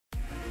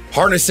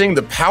harnessing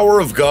the power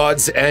of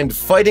gods and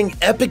fighting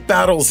epic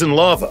battles in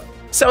lava.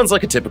 Sounds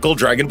like a typical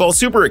Dragon Ball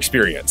Super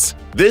experience.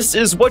 This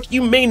is what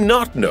you may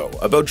not know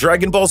about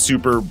Dragon Ball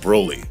Super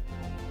Broly.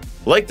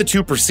 Like the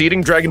two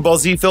preceding Dragon Ball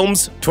Z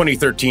films,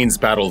 2013's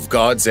Battle of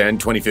Gods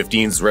and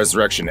 2015's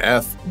Resurrection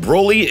F,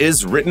 Broly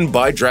is written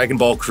by Dragon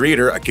Ball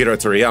creator Akira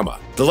Toriyama.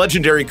 The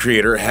legendary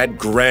creator had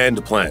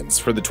grand plans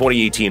for the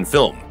 2018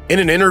 film. In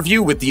an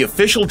interview with the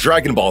official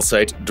Dragon Ball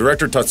site,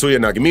 director Tatsuya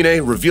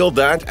Nagamine revealed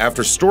that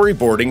after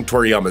storyboarding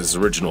Toriyama's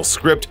original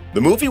script,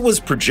 the movie was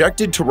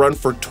projected to run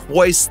for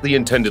twice the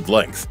intended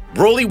length.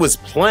 Broly was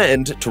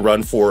planned to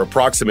run for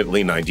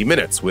approximately 90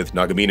 minutes, with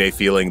Nagamine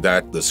feeling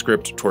that the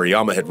script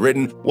Toriyama had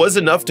written was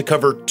enough to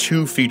cover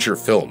 2 feature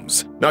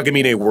films.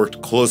 Nagamine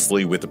worked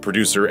closely with the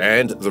producer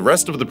and the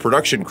rest of the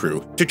production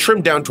crew to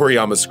trim down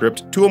Toriyama's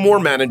script to a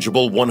more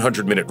manageable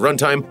 100-minute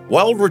runtime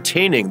while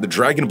retaining the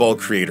Dragon Ball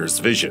creator's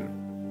vision.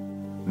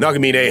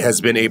 Nagamine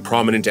has been a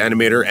prominent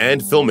animator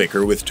and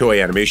filmmaker with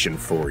Toei Animation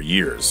for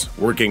years,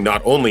 working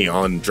not only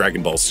on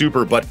Dragon Ball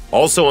Super but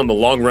also on the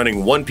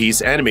long-running One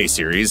Piece anime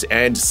series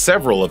and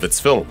several of its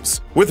films.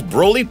 With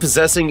Broly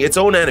possessing its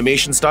own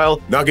animation style,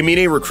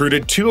 Nagamine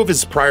recruited 2 of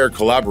his prior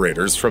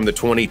collaborators from the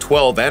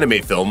 2012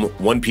 anime film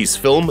One Piece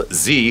Film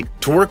Z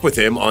to work with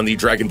him on the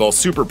Dragon Ball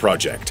Super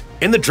project.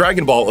 In the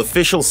Dragon Ball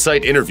official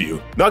site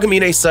interview,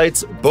 Nagamine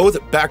cites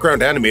both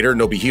background animator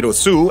Nobuhiro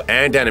Su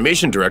and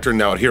animation director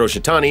Naohiro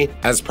Shitani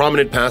as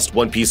prominent past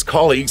One Piece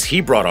colleagues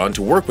he brought on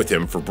to work with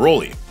him for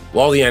Broly.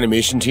 While the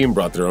animation team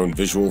brought their own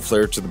visual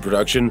flair to the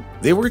production,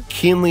 they were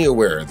keenly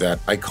aware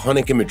that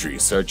iconic imagery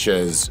such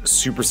as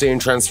Super Saiyan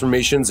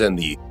transformations and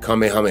the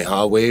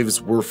Kamehameha waves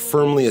were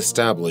firmly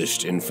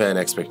established in fan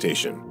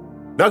expectation.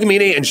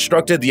 Nagamine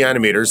instructed the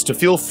animators to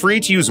feel free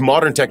to use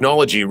modern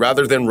technology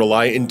rather than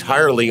rely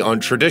entirely on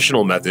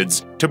traditional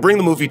methods to bring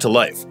the movie to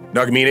life.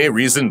 Nagamine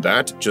reasoned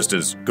that, just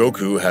as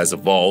Goku has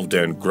evolved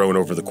and grown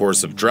over the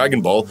course of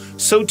Dragon Ball,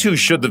 so too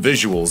should the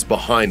visuals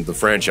behind the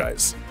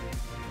franchise.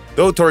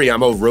 Though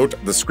Toriyama wrote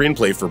the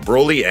screenplay for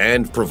Broly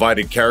and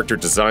provided character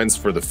designs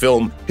for the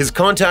film, his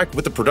contact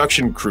with the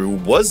production crew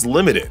was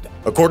limited.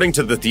 According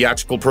to the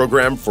theatrical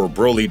program for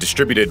Broly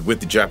distributed with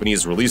the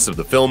Japanese release of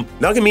the film,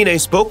 Nagamine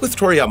spoke with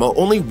Toriyama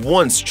only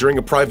once during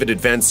a private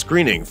advance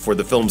screening for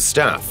the film's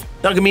staff.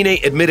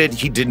 Nagamine admitted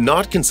he did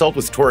not consult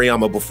with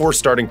Toriyama before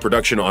starting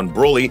production on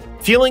Broly,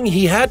 feeling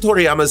he had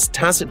Toriyama's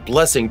tacit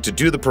blessing to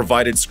do the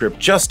provided script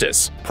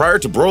justice. Prior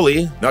to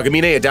Broly,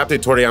 Nagamine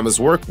adapted Toriyama's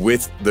work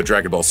with the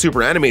Dragon Ball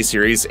Super anime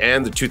series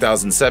and the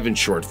 2007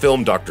 short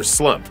film Dr.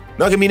 Slump.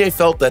 Nagamine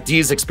felt that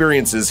these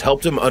experiences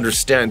helped him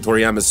understand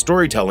Toriyama's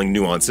storytelling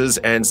nuances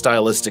and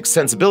stylistic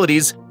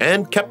sensibilities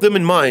and kept them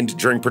in mind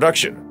during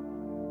production.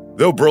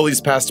 Though Broly's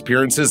past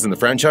appearances in the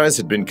franchise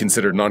had been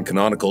considered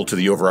non-canonical to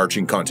the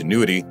overarching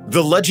continuity,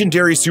 the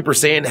legendary Super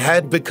Saiyan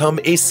had become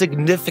a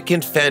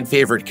significant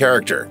fan-favorite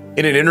character.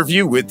 In an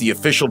interview with the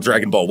official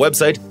Dragon Ball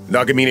website,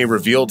 Nagamine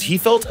revealed he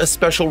felt a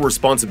special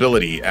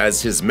responsibility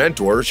as his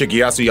mentor,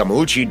 Shigeyasu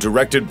Yamauchi,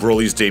 directed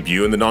Broly's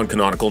debut in the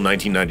non-canonical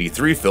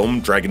 1993 film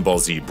Dragon Ball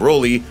Z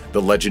Broly,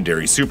 The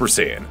Legendary Super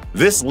Saiyan.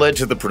 This led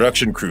to the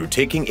production crew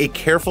taking a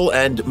careful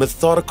and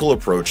methodical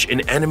approach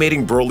in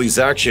animating Broly's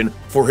action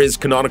for his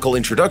canonical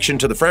introduction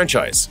to the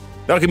franchise.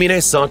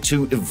 Nagamine sought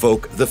to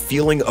evoke the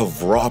feeling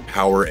of raw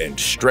power and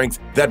strength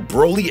that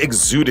Broly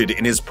exuded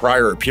in his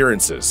prior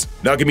appearances.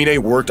 Nagamine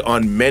worked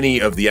on many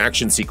of the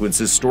action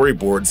sequences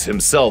storyboards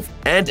himself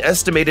and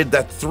estimated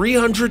that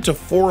 300 to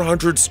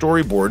 400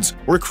 storyboards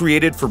were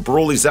created for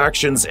Broly's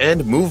actions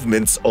and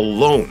movements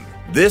alone.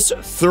 This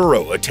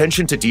thorough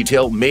attention to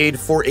detail made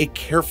for a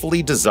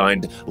carefully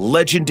designed,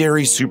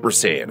 legendary Super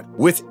Saiyan,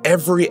 with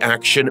every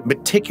action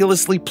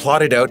meticulously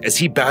plotted out as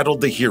he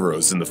battled the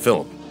heroes in the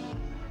film.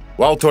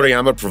 While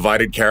Toriyama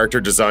provided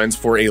character designs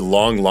for a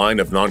long line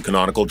of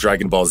non-canonical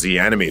Dragon Ball Z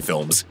anime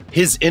films,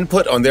 his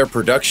input on their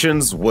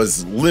productions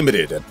was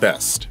limited at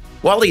best.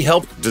 While he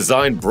helped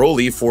design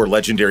Broly for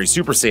Legendary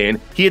Super Saiyan,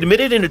 he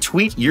admitted in a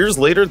tweet years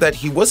later that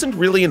he wasn't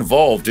really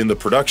involved in the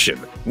production.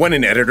 When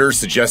an editor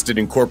suggested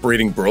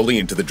incorporating Broly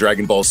into the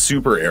Dragon Ball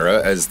Super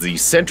era as the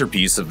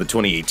centerpiece of the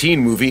 2018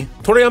 movie,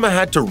 Toriyama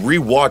had to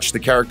re-watch the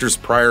character's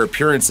prior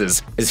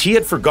appearances as he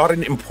had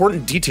forgotten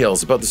important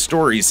details about the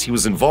stories he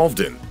was involved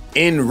in.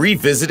 In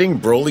revisiting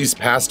Broly's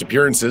past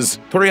appearances,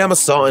 Toriyama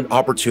saw an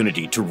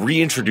opportunity to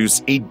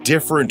reintroduce a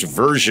different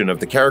version of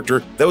the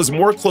character that was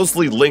more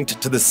closely linked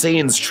to the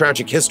Saiyan's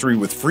tragic history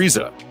with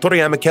Frieza.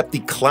 Toriyama kept the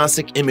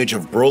classic image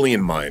of Broly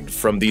in mind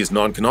from these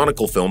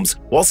non-canonical films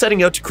while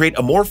setting out to create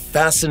a more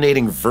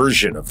fascinating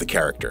version of the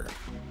character.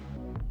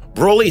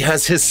 Broly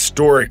has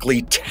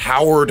historically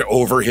towered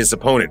over his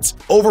opponents,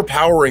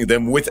 overpowering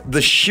them with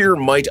the sheer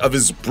might of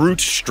his brute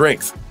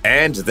strength,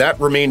 and that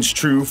remains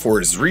true for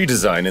his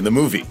redesign in the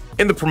movie.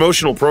 In the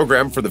promotional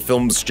program for the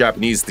film's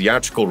Japanese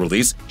theatrical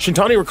release,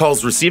 Shintani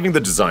recalls receiving the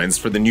designs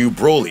for the new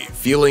Broly,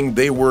 feeling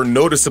they were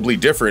noticeably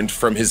different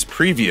from his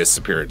previous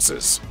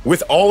appearances.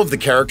 With all of the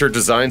character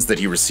designs that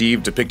he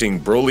received depicting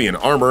Broly in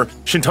armor,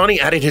 Shintani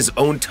added his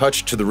own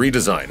touch to the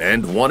redesign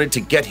and wanted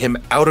to get him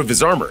out of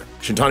his armor.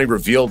 Shintani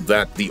revealed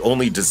that the the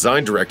only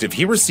design directive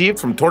he received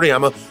from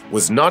Toriyama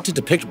was not to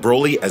depict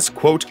Broly as,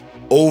 quote,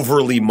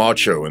 overly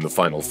macho in the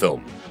final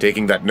film.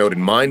 Taking that note in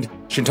mind,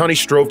 Shintani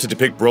strove to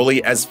depict Broly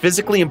as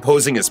physically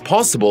imposing as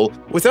possible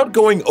without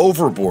going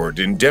overboard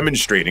in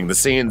demonstrating the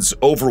Saiyan's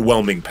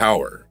overwhelming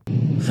power.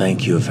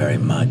 Thank you very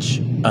much.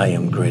 I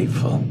am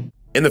grateful.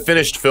 In the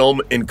finished film,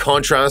 in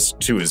contrast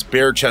to his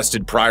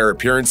bare-chested prior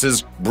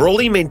appearances,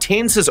 Broly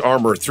maintains his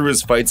armor through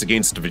his fights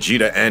against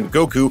Vegeta and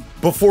Goku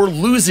before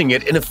losing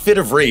it in a fit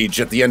of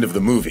rage at the end of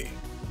the movie.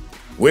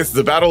 With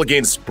the battle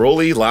against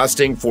Broly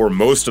lasting for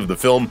most of the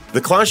film, the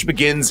clash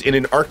begins in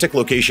an Arctic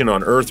location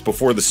on Earth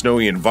before the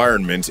snowy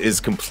environment is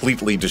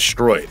completely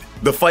destroyed.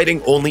 The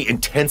fighting only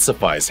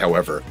intensifies,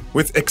 however,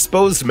 with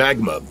exposed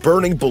magma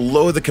burning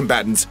below the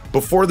combatants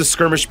before the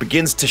skirmish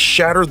begins to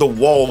shatter the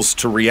walls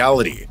to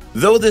reality.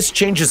 Though this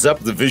changes up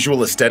the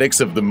visual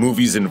aesthetics of the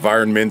movie's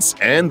environments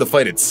and the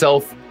fight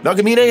itself,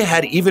 Nagamine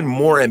had even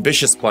more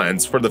ambitious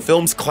plans for the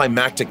film's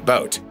climactic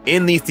bout.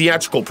 In the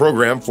theatrical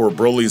program for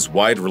Broly's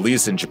wide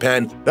release in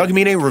Japan,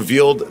 Nagamine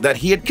revealed that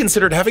he had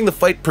considered having the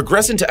fight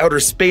progress into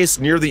outer space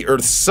near the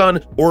Earth's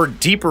sun or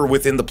deeper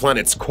within the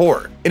planet's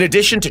core. In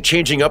addition to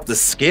changing up the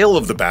scale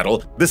of the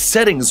battle, the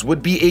settings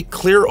would be a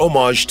clear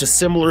homage to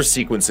similar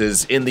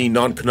sequences in the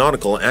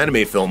non-canonical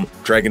anime film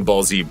Dragon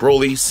Ball Z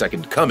Broly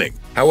Second Coming.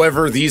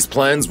 However, these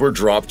plans were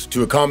dropped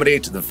to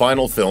accommodate the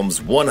final film's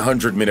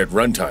 100-minute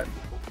runtime.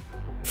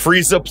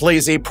 Frieza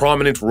plays a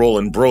prominent role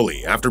in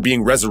Broly after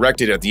being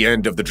resurrected at the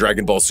end of the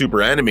Dragon Ball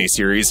Super anime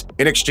series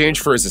in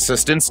exchange for his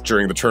assistance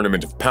during the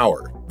Tournament of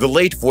Power. The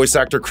late voice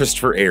actor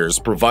Christopher Ayres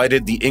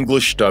provided the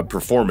English dub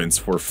performance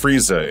for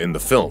Frieza in the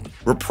film,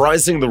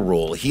 reprising the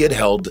role he had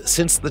held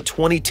since the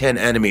 2010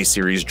 anime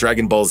series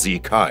Dragon Ball Z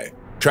Kai.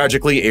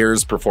 Tragically,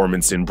 Ayres'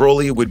 performance in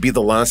Broly would be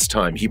the last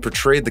time he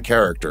portrayed the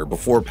character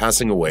before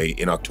passing away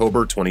in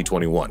October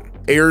 2021.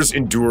 Ayres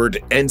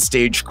endured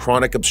end-stage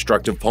chronic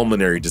obstructive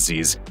pulmonary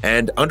disease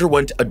and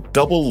underwent a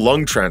double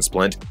lung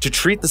transplant to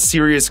treat the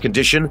serious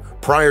condition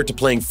prior to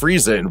playing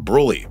Frieza in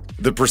Broly.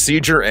 The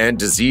procedure and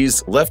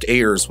disease left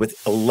Ayres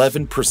with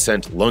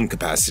 11% lung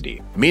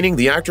capacity, meaning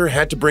the actor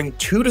had to bring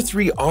 2 to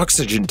 3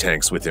 oxygen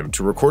tanks with him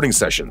to recording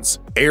sessions.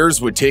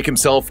 Ayres would take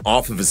himself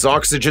off of his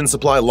oxygen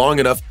supply long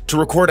enough to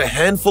record a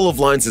handful of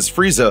lines as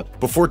Frieza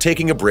before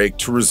taking a break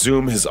to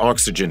resume his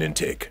oxygen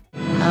intake.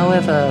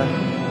 However,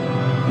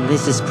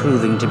 this is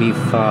proving to be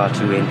far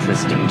too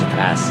interesting to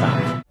pass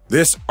up.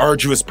 This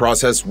arduous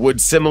process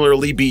would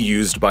similarly be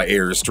used by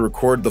Ayres to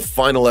record the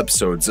final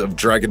episodes of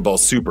Dragon Ball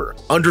Super,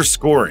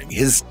 underscoring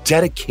his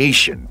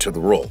dedication to the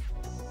role.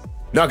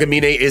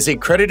 Nagamine is a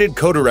credited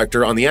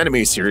co-director on the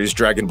anime series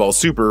Dragon Ball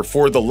Super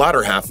for the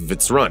latter half of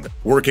its run,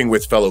 working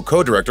with fellow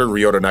co-director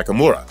Ryota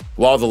Nakamura.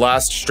 While the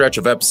last stretch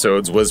of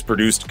episodes was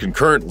produced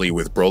concurrently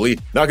with Broly,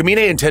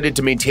 Nagamine intended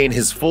to maintain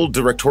his full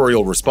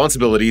directorial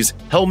responsibilities,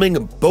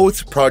 helming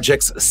both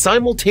projects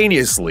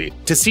simultaneously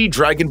to see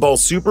Dragon Ball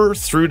Super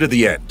through to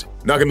the end.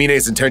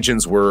 Nagamine's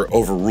intentions were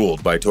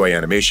overruled by Toei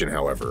Animation,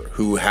 however,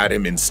 who had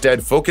him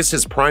instead focus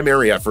his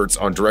primary efforts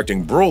on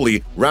directing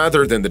Broly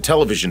rather than the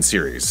television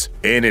series.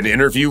 In an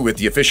interview with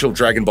the official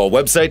Dragon Ball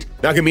website,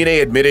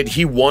 Nagamine admitted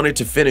he wanted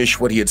to finish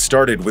what he had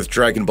started with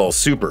Dragon Ball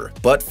Super,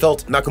 but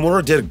felt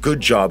Nakamura did a good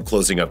job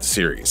closing out the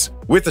series.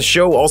 With the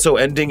show also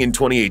ending in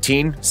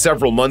 2018,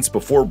 several months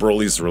before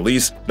Broly's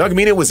release,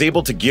 Nagamine was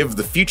able to give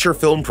the feature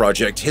film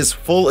project his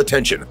full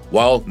attention,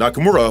 while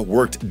Nakamura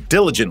worked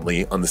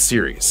diligently on the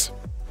series.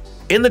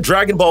 In the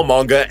Dragon Ball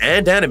manga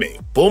and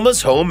anime,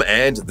 Bulma's home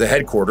and the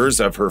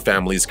headquarters of her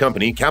family's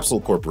company, Capsule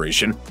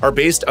Corporation, are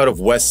based out of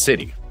West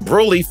City.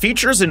 Broly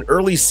features an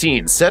early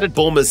scene set at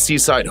Bulma's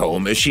seaside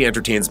home as she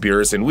entertains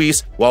Beerus and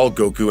Whis, while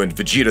Goku and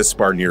Vegeta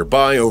spar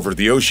nearby over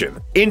the ocean.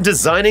 In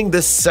designing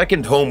this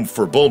second home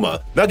for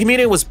Bulma,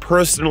 Nagamine was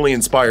personally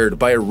inspired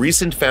by a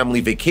recent family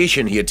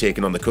vacation he had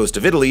taken on the coast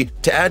of Italy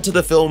to add to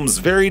the film's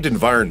varied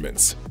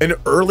environments. An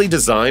early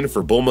design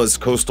for Bulma's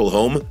coastal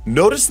home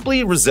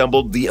noticeably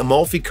resembled the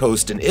Amalfi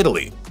Coast in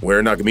Italy,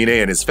 where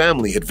Nagamine and his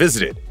family had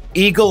visited.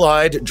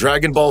 Eagle-eyed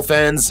Dragon Ball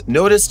fans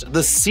noticed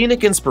the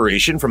scenic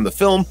inspiration from the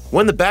film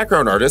when the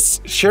background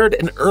artists shared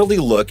an early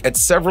look at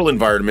several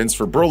environments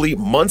for Broly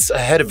months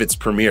ahead of its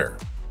premiere.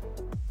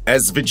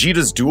 As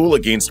Vegeta's duel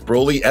against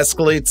Broly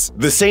escalates,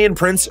 the Saiyan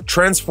Prince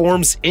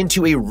transforms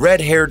into a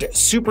red-haired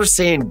Super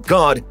Saiyan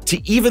God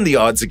to even the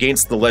odds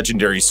against the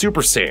legendary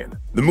Super Saiyan.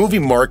 The movie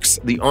marks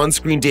the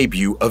on-screen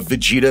debut of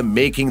Vegeta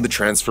making the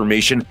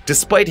transformation,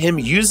 despite him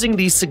using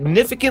the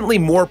significantly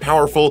more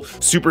powerful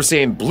Super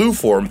Saiyan Blue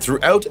form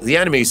throughout the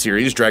anime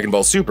series Dragon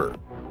Ball Super.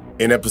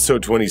 In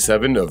episode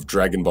 27 of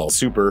Dragon Ball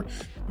Super,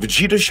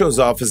 Vegeta shows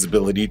off his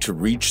ability to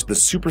reach the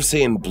Super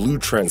Saiyan Blue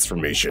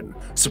transformation,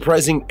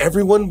 surprising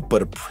everyone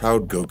but a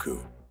proud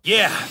Goku.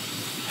 Yeah,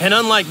 and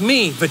unlike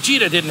me,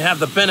 Vegeta didn't have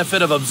the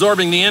benefit of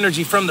absorbing the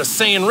energy from the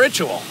Saiyan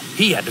ritual.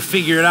 He had to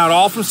figure it out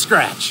all from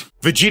scratch.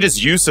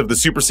 Vegeta's use of the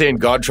Super Saiyan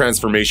God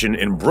transformation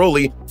in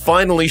Broly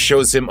finally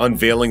shows him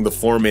unveiling the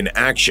form in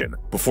action,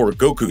 before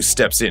Goku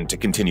steps in to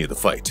continue the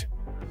fight.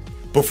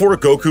 Before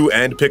Goku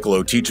and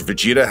Piccolo teach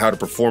Vegeta how to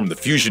perform the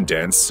fusion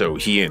dance so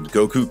he and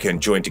Goku can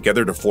join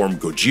together to form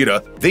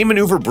Gogeta, they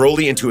maneuver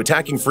Broly into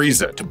attacking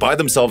Frieza to buy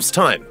themselves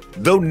time.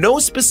 Though no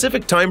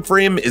specific time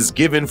frame is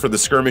given for the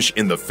skirmish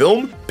in the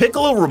film,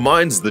 Piccolo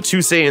reminds the two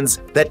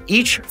Saiyans that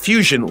each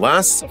fusion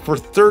lasts for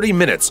 30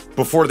 minutes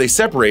before they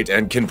separate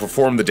and can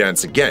perform the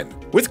dance again.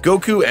 With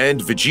Goku and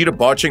Vegeta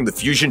botching the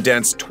fusion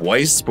dance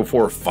twice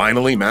before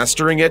finally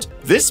mastering it,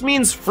 this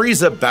means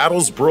Frieza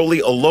battles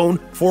Broly alone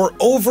for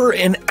over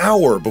an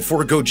hour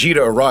before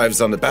Gogeta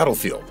arrives on the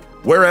battlefield.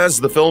 Whereas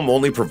the film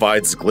only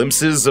provides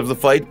glimpses of the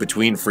fight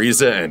between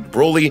Frieza and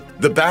Broly,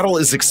 the battle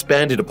is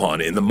expanded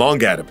upon in the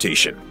manga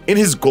adaptation. In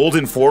his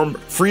golden form,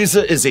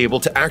 Frieza is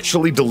able to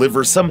actually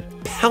deliver some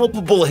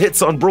palpable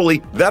hits on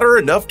Broly that are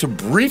enough to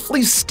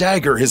briefly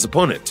stagger his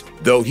opponent,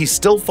 though he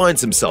still finds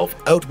himself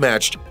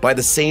outmatched by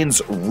the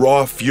Saiyan's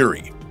raw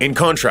fury. In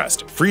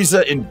contrast,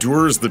 Frieza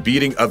endures the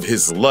beating of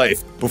his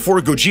life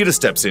before Gogeta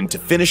steps in to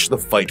finish the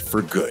fight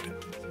for good.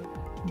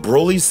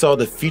 Broly saw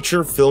the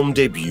feature film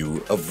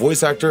debut of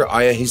voice actor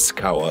Aya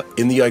Hisakawa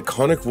in the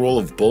iconic role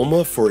of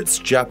Bulma for its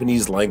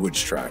Japanese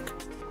language track.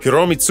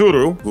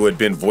 Hiromitsuru, who had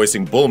been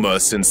voicing Bulma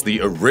since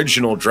the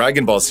original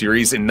Dragon Ball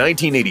series in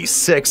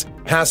 1986,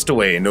 passed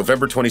away in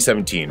November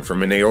 2017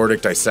 from an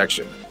aortic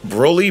dissection.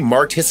 Broly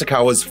marked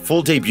Hisakawa's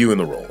full debut in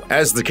the role,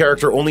 as the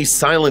character only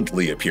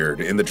silently appeared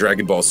in the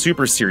Dragon Ball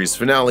Super series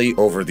finale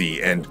over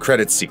the end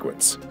credits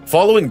sequence.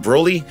 Following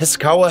Broly,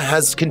 Hisakawa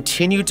has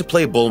continued to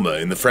play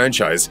Bulma in the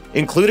franchise,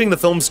 including the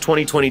film's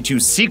 2022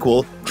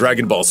 sequel,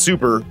 Dragon Ball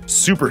Super: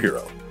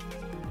 Superhero.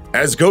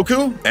 As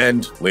Goku,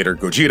 and later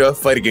Gogeta,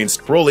 fight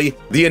against Broly,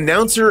 the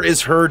announcer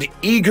is heard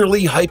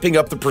eagerly hyping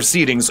up the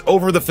proceedings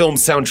over the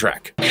film's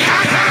soundtrack.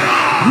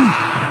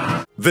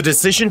 The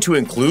decision to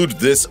include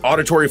this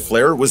auditory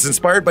flair was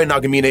inspired by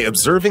Nagamine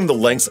observing the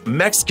lengths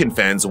Mexican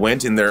fans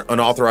went in their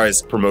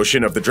unauthorized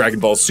promotion of the Dragon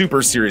Ball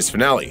Super series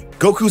finale.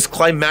 Goku's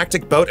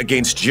climactic bout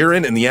against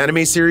Jiren in the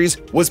anime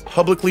series was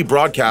publicly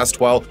broadcast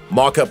while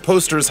mock-up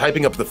posters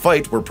hyping up the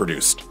fight were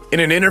produced. In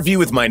an interview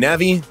with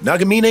Mynavi,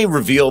 Nagamine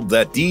revealed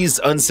that these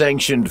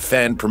unsanctioned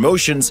fan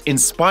promotions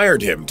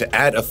inspired him to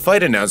add a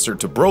fight announcer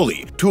to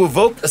Broly to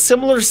evoke a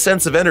similar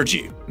sense of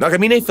energy.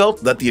 Nagamine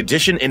felt that the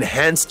addition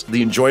enhanced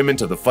the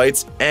enjoyment of the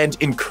fights and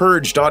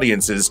encouraged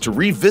audiences to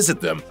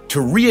revisit them to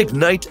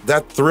reignite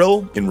that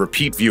thrill in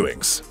repeat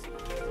viewings.